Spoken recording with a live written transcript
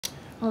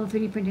all the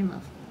 3D printing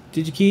love.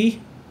 DigiKey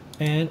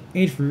and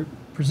Adafruit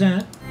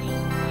present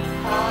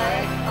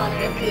Art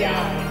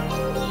Olympia.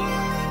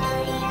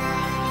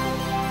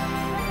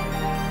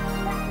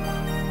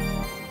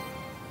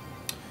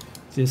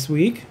 this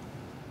week.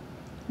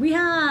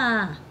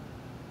 Weha!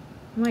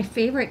 My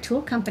favorite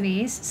tool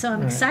companies, so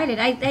I'm Right. excited.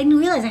 I didn't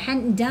realize I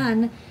hadn't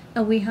done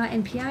a Weha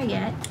NPI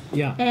yet.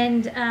 Yeah.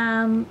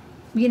 And,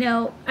 you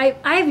know,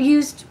 I've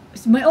used,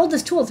 my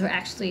oldest tools are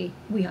actually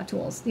Weha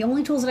tools. The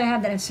only tools that I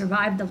have that have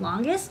survived the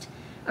longest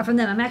are from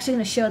them. I'm actually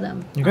going to show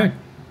them Okay.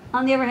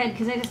 on the overhead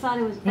because I just thought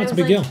it was. That's I a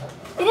was big deal.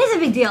 It is a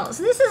big deal.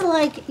 So this is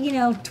like, you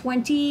know,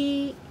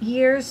 20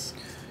 years.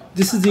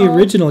 This is the Oh.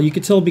 original. You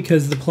could tell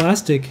because the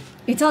plastic.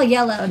 It's all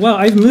yellowed. Well,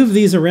 I've moved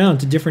these around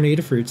to different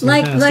Adafruits in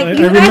Like, the past. like I I've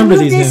remember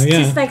moved these this now.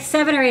 Yeah. to like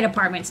 7 or 8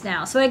 apartments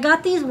now. So I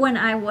got these when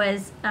I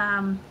was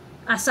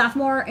a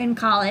sophomore in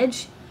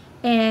college,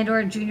 or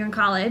a junior in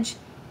college,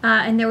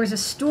 and there was a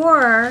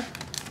store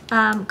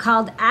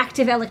called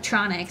Active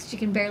Electronics. You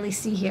can barely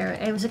see here.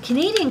 It was a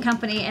Canadian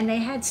company, and they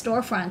had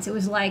storefronts. It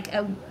was like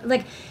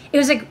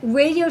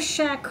Radio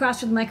Shack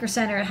crossed with Micro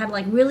Center. It had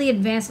like really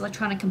advanced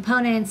electronic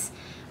components.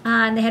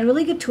 And they had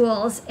really good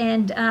tools,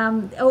 and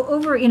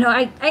over, you know,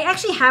 I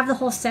actually have the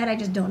whole set. I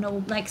just don't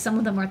know, like some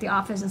of them are at the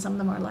office and some of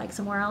them are like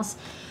somewhere else.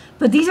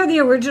 But these are the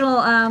original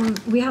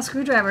Weha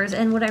screwdrivers,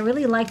 and what I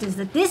really liked is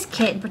that this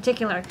kit in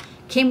particular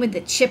came with the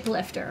chip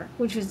lifter,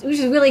 which is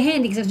really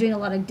handy because I was doing a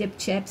lot of dip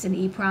chips and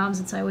EEPROMs,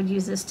 and so I would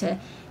use this to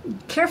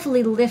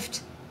carefully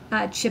lift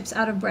chips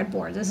out of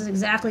breadboards. This is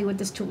exactly what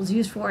this tool is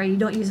used for. You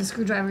don't use a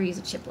screwdriver, you use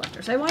a chip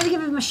lifter. So I wanted to give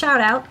them a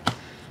shout out.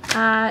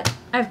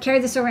 I've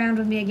carried this around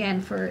with me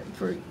again for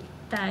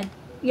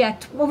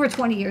over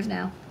 20 years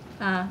now.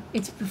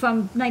 It's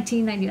from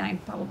 1999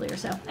 probably or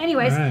so.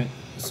 Anyways, All right.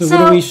 So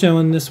what are we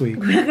showing this week?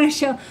 We're going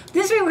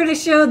to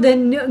show the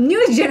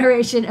newest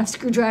generation of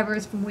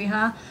screwdrivers from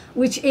Weha,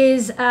 which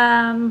is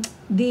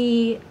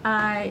the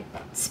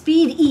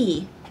Speed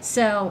E.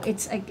 So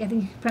it's, I think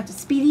you pronounce it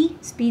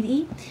Speed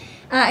E.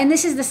 And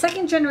this is the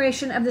second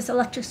generation of this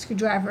electric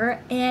screwdriver.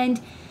 And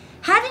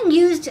having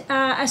used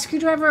a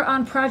screwdriver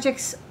on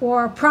projects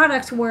or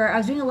products where I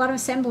was doing a lot of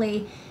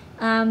assembly,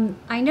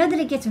 I know that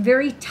it gets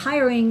very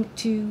tiring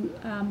to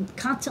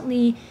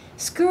constantly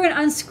screw and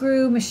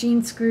unscrew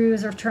machine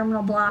screws or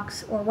terminal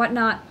blocks or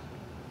whatnot.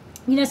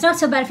 You know, it's not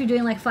so bad if you're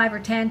doing like 5 or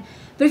 10,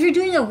 but if you're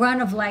doing a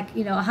run of like,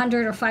 you know,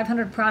 100 or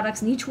 500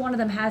 products and each one of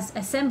them has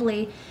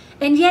assembly,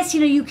 and yes, you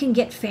know, you can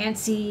get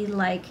fancy,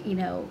 like, you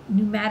know,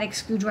 pneumatic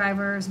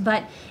screwdrivers,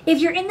 but if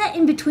you're in that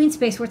in-between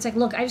space where it's like,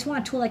 look, I just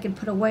want a tool I can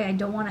put away, I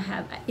don't want to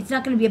have, it's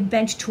not going to be a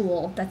bench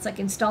tool that's like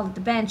installed at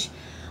the bench,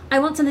 I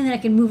want something that I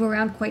can move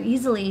around quite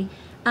easily.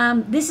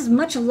 This is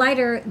much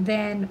lighter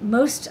than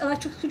most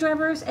electric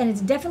screwdrivers, and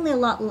it's definitely a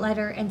lot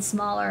lighter and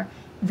smaller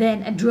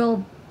than a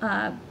drill,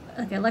 like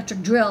an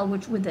electric drill,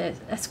 which with a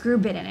screw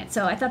bit in it.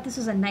 So I thought this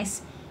was a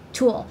nice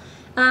tool.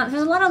 There's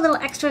a lot of little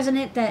extras in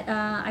it that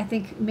I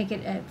think make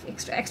it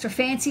extra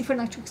fancy for an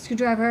electric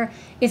screwdriver.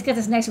 It's got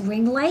this nice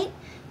ring light.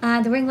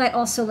 The ring light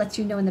also lets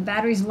you know when the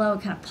battery's low.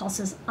 It kind of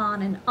pulses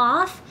on and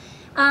off.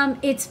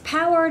 It's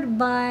powered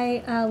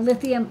by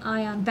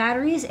lithium-ion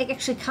batteries. It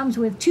actually comes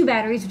with 2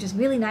 batteries, which is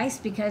really nice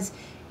because,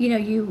 you know,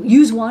 you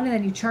use one and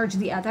then you charge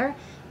the other.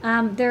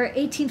 They're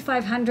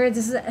 18500s.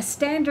 This is a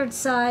standard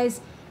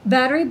size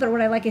battery, but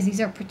what I like is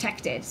these are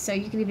protected. So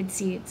you can even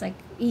see it's like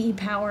EE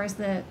Power is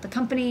the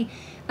company.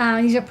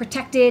 These are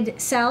protected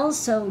cells,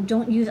 so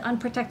don't use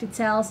unprotected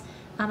cells.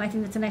 I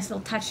think that's a nice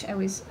little touch. I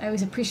always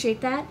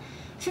appreciate that.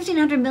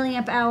 1500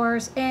 milliamp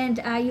hours, and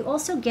you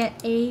also get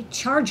a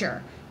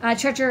charger.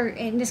 Charger,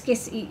 in this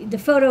case, the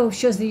photo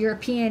shows the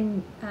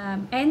European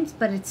end,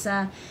 but it's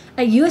a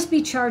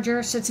USB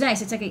charger, so it's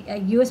nice. It's like a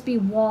USB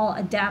wall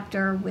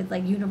adapter with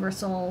like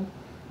universal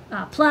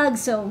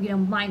plugs. So, you know,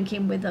 mine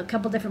came with a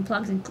couple different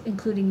plugs,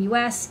 including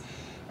US.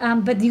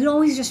 But you can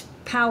always just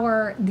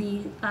power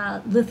the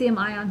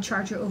lithium-ion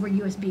charger over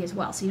USB as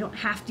well. So you don't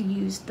have to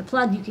use the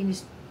plug. You can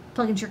just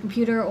plug into your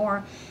computer,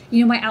 or,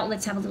 you know, my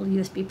outlets have a little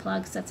USB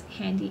plug, so that's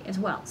handy as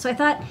well. So I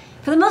thought,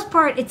 for the most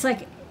part, it's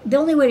like, the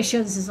only way to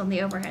show this is on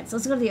the overhead. So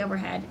let's go to the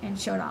overhead and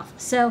show it off.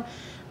 So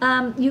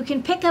you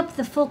can pick up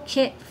the full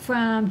kit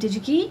from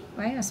DigiKey,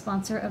 right, a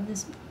sponsor of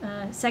this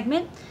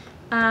segment.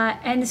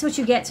 And this is what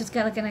you get. So it's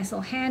got like a nice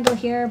little handle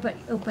here, but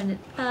you open it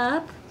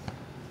up.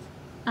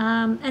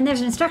 And there's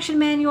an instruction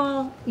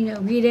manual. You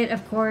know, read it,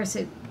 of course.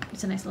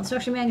 It's a nice little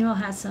instruction manual.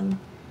 Has some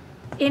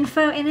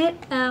info in it.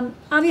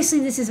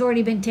 Obviously, this has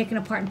already been taken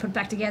apart and put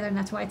back together, and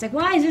that's why it's like,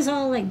 why is this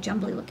all like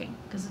jumbly looking?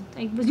 Because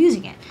I was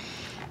using it.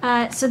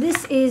 So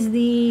this is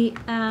the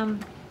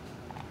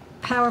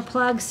power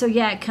plug. So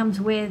yeah, it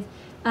comes with,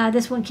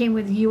 this one came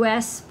with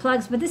US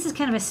plugs, but this is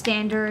kind of a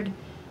standard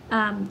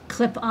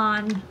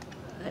clip-on,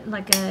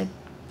 like a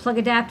plug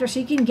adapter.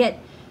 So you can get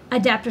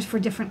adapters for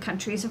different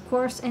countries, of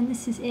course. And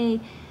this is a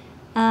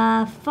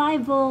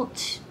 5-volt,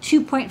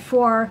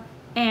 2.4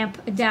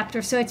 amp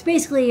adapter. So it's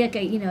basically like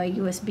a, you know, a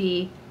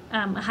USB,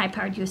 a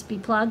high-powered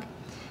USB plug.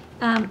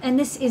 And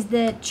this is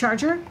the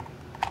charger.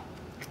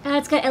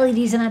 It's got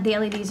LEDs in it. The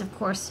LEDs, of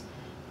course,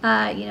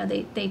 You know,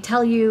 they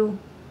tell you,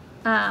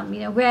 you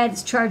know, red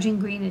is charging,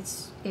 green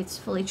it's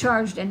fully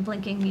charged, and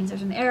blinking means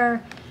there's an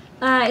error.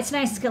 It's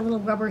nice. It's got a little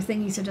rubber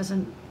thingy so it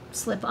doesn't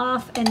slip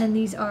off. And then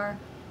these are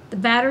the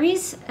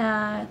batteries,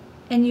 and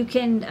you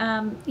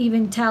can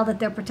even tell that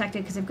they're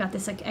protected because they've got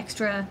this like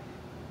extra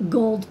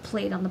gold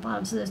plate on the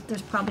bottom. So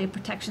there's probably a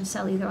protection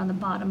cell either on the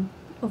bottom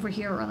over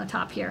here or on the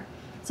top here.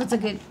 So it's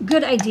a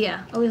good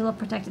idea. Always love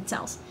protected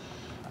cells.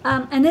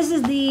 And this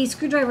is the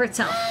screwdriver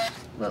itself.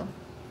 Whoa,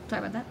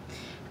 sorry about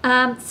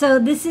that. So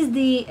this is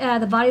the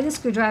body of the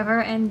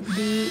screwdriver, and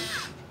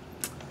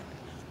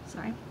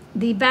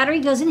the battery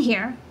goes in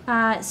here.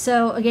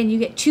 So again, you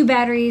get 2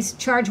 batteries,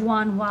 charge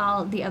one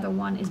while the other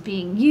one is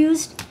being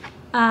used.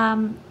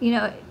 You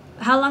know,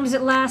 how long does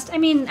it last? I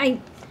mean,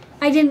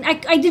 I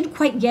didn't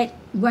quite yet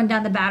run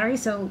down the battery,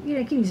 so you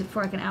know, you can use it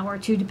for like an hour or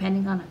 2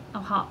 depending on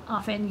how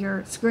often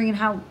you're screwing and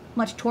how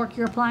much torque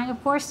you're applying,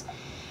 of course.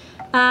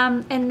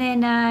 And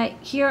then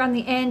here on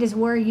the end is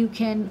where you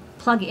can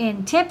plug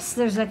in tips.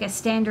 There's like a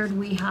standard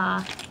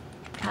Wiha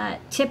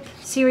tip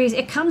series.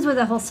 It comes with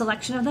a whole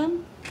selection of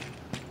them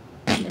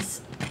in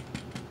this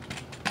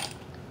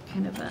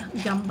kind of a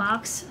gum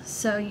box.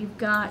 So you've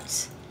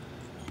got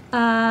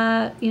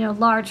you know,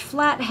 large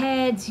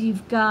flatheads.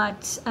 You've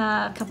got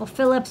a couple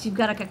Phillips. You've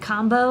got like a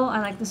combo. I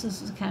like this.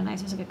 This is kind of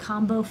nice. There's like a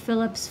combo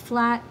Phillips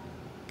flat.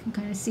 You can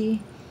kind of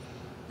see.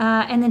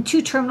 And then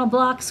 2 terminal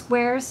block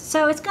squares.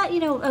 So it's got,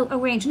 you know, a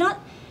range. Not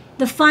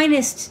the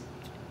finest,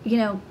 you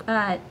know,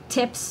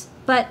 tips,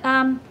 but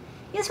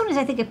this one is,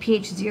 I think, a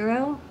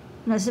pH0.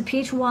 No, this is a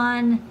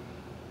pH1.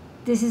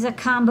 This is a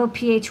combo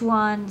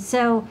pH1.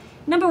 So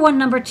number 1,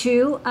 number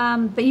 2.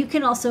 But you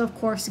can also, of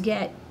course,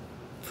 get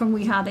from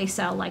Wiha, they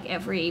sell like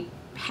every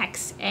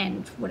hex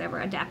and whatever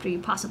adapter you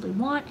possibly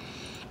want.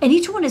 And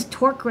each one is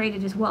torque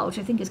rated as well, which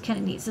I think is kind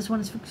of neat. This one,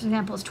 is, for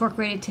example, is torque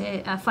rated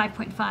to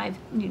 5.5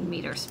 Newton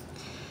meters.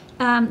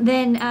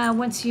 Then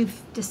once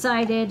you've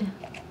decided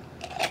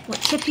what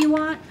tip you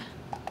want,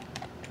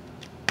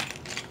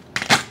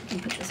 you can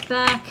put this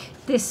back.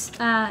 This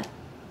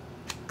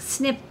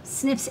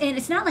snips in.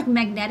 It's not like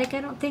magnetic,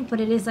 I don't think,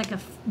 but it is like a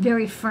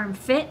very firm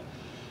fit.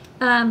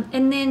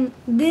 And then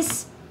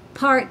this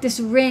part, this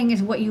ring,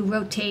 is what you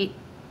rotate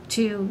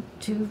to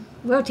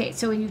rotate.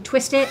 So when you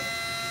twist it,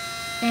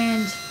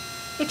 and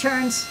it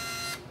turns,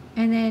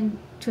 and then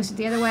twist it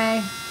the other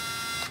way,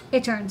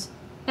 it turns,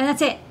 and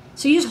that's it.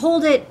 So you just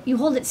hold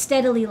it,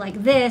 steadily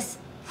like this,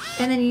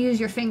 and then you use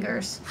your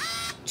fingers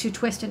to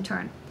twist and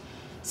turn.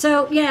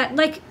 So yeah,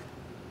 like,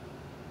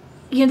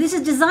 you know, this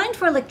is designed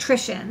for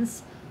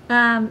electricians,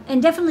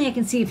 and definitely I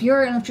can see if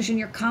you're an electrician,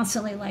 you're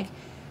constantly like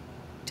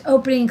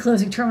opening and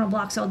closing terminal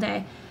blocks all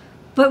day.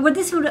 But what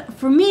this would,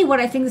 for me, what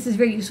I think this is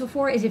very useful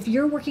for is if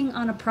you're working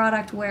on a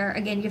product where,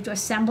 again, you have to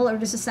assemble or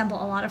disassemble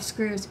a lot of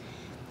screws.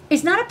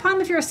 It's not a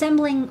problem if you're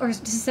assembling or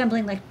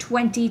disassembling like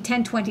 20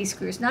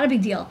 screws, not a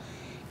big deal.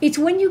 It's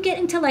when you get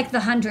into like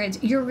the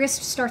hundreds, your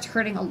wrist starts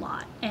hurting a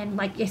lot, and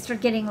like you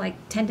start getting like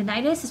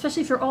tendinitis,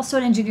 especially if you're also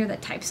an engineer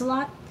that types a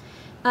lot.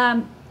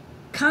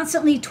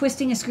 Constantly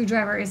twisting a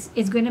screwdriver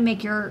is going to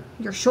make your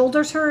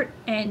shoulders hurt,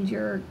 and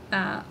your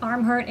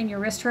arm hurt, and your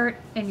wrist hurt,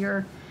 and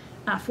your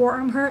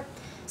forearm hurt.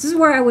 So this is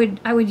where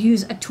I would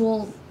use a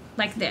tool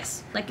like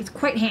this. Like, it's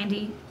quite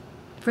handy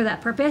for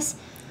that purpose.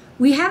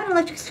 We have an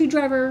electric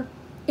screwdriver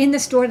in the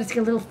store that's like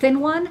a little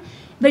thin one,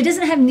 but it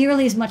doesn't have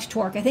nearly as much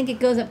torque. I think it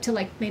goes up to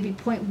like maybe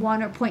 0.1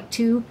 or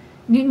 0.2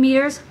 Newton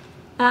meters.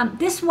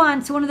 This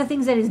one, so one of the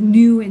things that is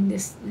new in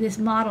this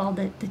model,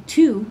 the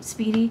 2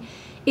 Speedy,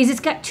 is it's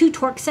got 2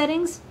 torque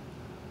settings,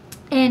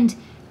 and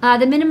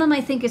the minimum I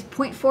think is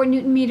 0.4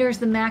 Newton meters.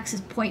 The max is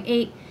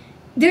 0.8.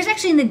 There's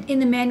actually in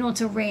the manual,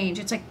 it's a range.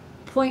 It's like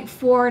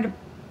 0.4 to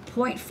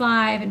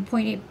 0.5 and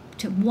 0.8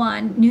 to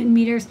 1 Newton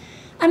meters.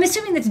 I'm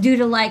assuming that's due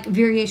to like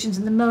variations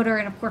in the motor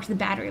and of course the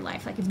battery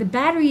life. Like if the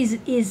battery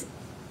is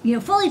you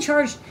know, fully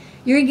charged,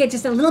 you're gonna get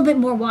just a little bit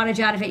more wattage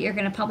out of it. You're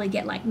gonna probably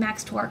get like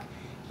max torque.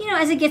 You know,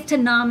 as it gets to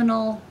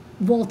nominal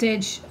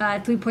voltage,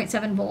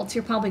 3.7 volts,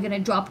 you're probably gonna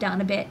drop down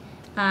a bit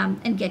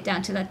and get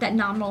down to that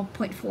nominal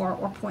 0.4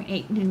 or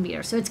 0.8 Newton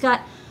meter. So it's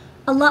got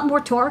a lot more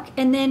torque.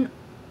 And then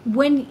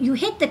when you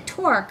hit the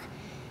torque,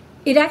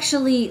 it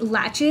actually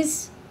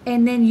latches,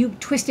 and then you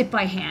twist it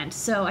by hand.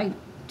 So I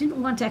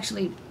didn't want to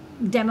actually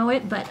demo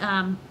it, but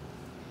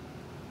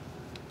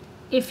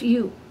if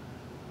you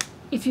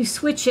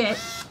switch it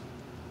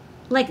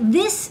like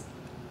this,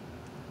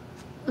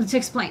 let's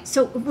explain.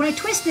 So when I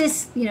twist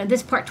this, you know,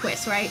 this part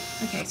twists, right?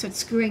 Okay, so it's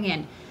screwing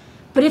in.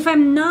 But if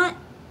I'm not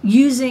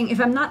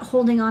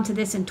holding onto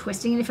this and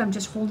twisting it, if I'm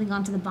just holding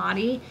onto the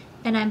body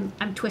and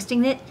I'm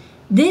twisting it,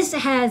 this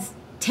has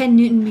 10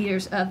 Newton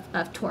meters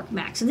of torque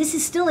max. So this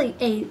is still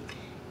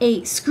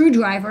a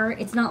screwdriver.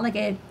 It's not like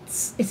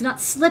it's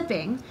not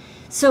slipping.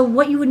 So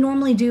what you would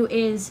normally do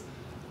is,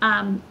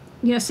 you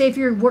know, say if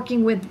you're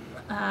working with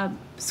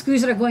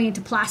screws that are going into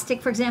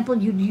plastic, for example,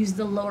 you'd use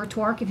the lower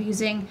torque. If you're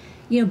using,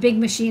 you know, big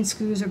machine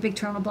screws or big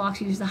terminal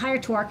blocks, you use the higher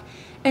torque.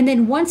 And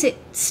then once it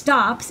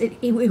stops, it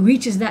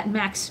reaches that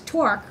max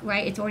torque,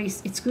 right?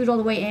 It's screwed all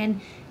the way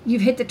in.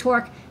 You've hit the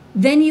torque.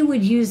 then you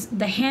would use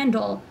the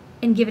handle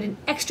and give it an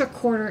extra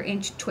 1/4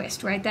 inch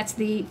twist, right? That's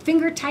the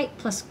finger tight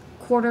plus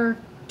 1/4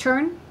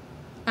 turn.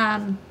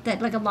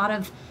 That like a lot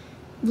of,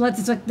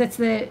 that's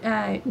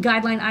the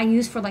guideline I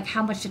use for like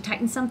how much to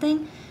tighten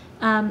something.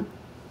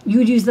 You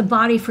would use the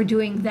body for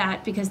doing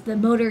that because the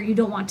motor, you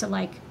don't want to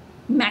like,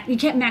 you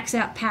can't max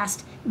out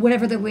past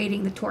whatever the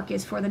rating, the torque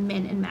is for the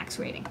min and max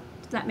rating.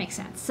 Does that make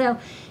sense? So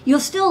you'll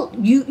still,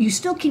 you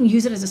still can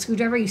use it as a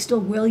screwdriver. You still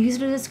will use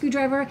it as a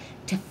screwdriver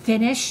to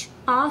finish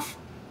off,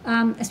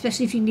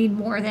 especially if you need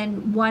more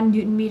than 1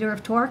 Newton meter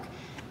of torque.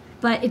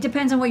 But it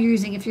depends on what you're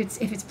using. If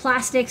it's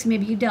plastics,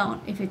 maybe you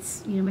don't. If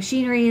it's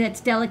machinery that's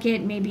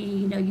delicate, maybe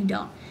you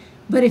don't.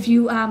 But if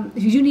you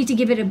do need to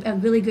give it a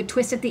really good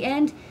twist at the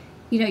end,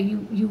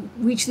 you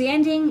reach the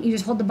ending, you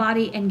just hold the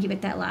body and give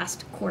it that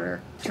last 1/4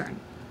 turn.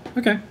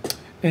 Okay.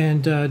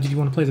 And did you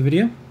want to play the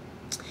video?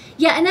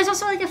 Yeah, and there's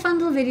also like a fun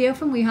little video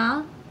from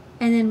Weehaw,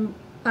 and then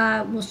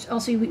we'll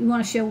also we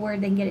want to show where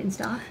they can get it in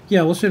stock.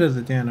 Yeah, we'll show it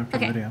at the end after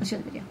the video. Okay, we'll show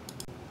the video.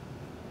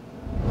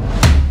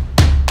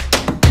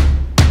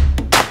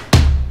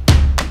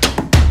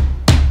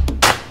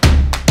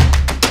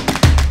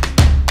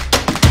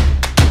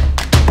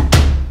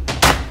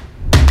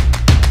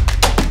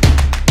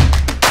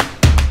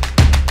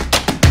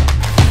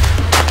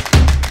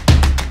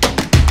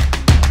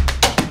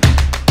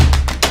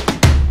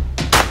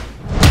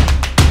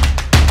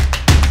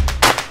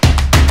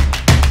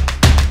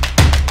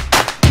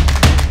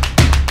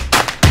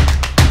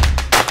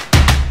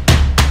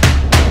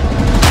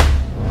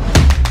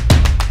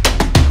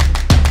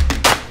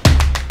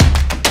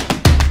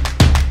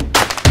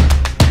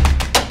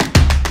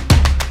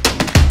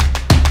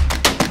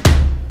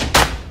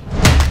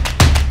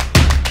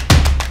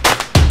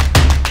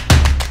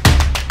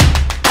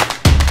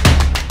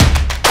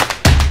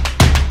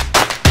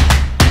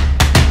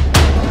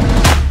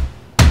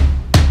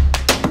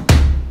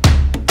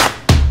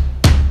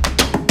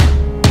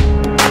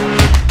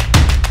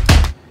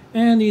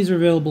 And these are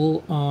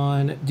available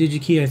on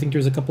DigiKey. I think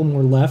there's a couple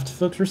more left,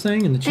 folks were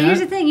saying in the chat. And here's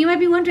the thing, you might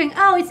be wondering,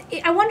 I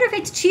wonder if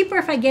it's cheaper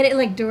if I get it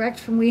like direct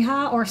from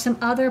Weehaw or some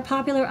other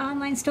popular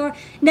online store.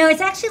 No,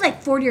 it's actually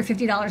like $40 or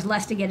 $50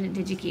 less to get it at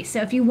DigiKey.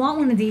 So if you want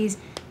one of these,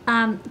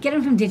 get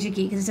them from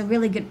DigiKey because it's a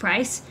really good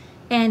price.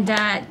 And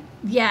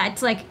yeah,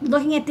 it's like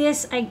looking at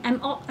this,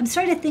 I'm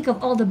starting to think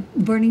of all the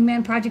Burning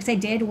Man projects I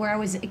did where I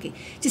was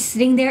just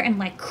sitting there and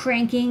like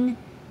cranking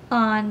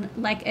on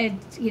like an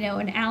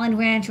Allen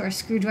wrench or a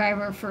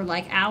screwdriver for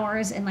like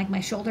hours and like my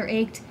shoulder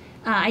ached.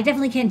 I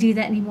definitely can't do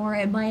that anymore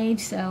at my age,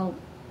 so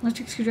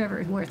electric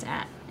screwdriver is where it's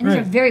at. And these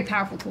are very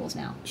powerful tools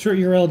now. Short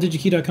URL,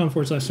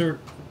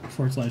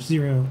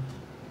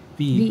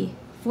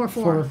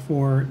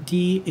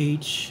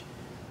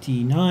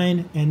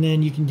 digikey.com/0V44DHD9, and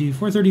then you can do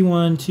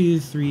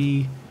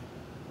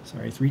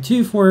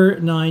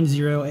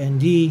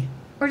 431-32490ND.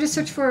 Or just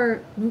search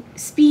for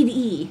Speed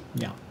E.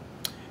 Yeah.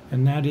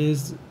 And that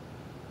is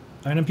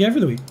INPI for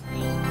the week.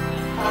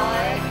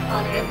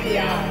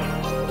 Olympia.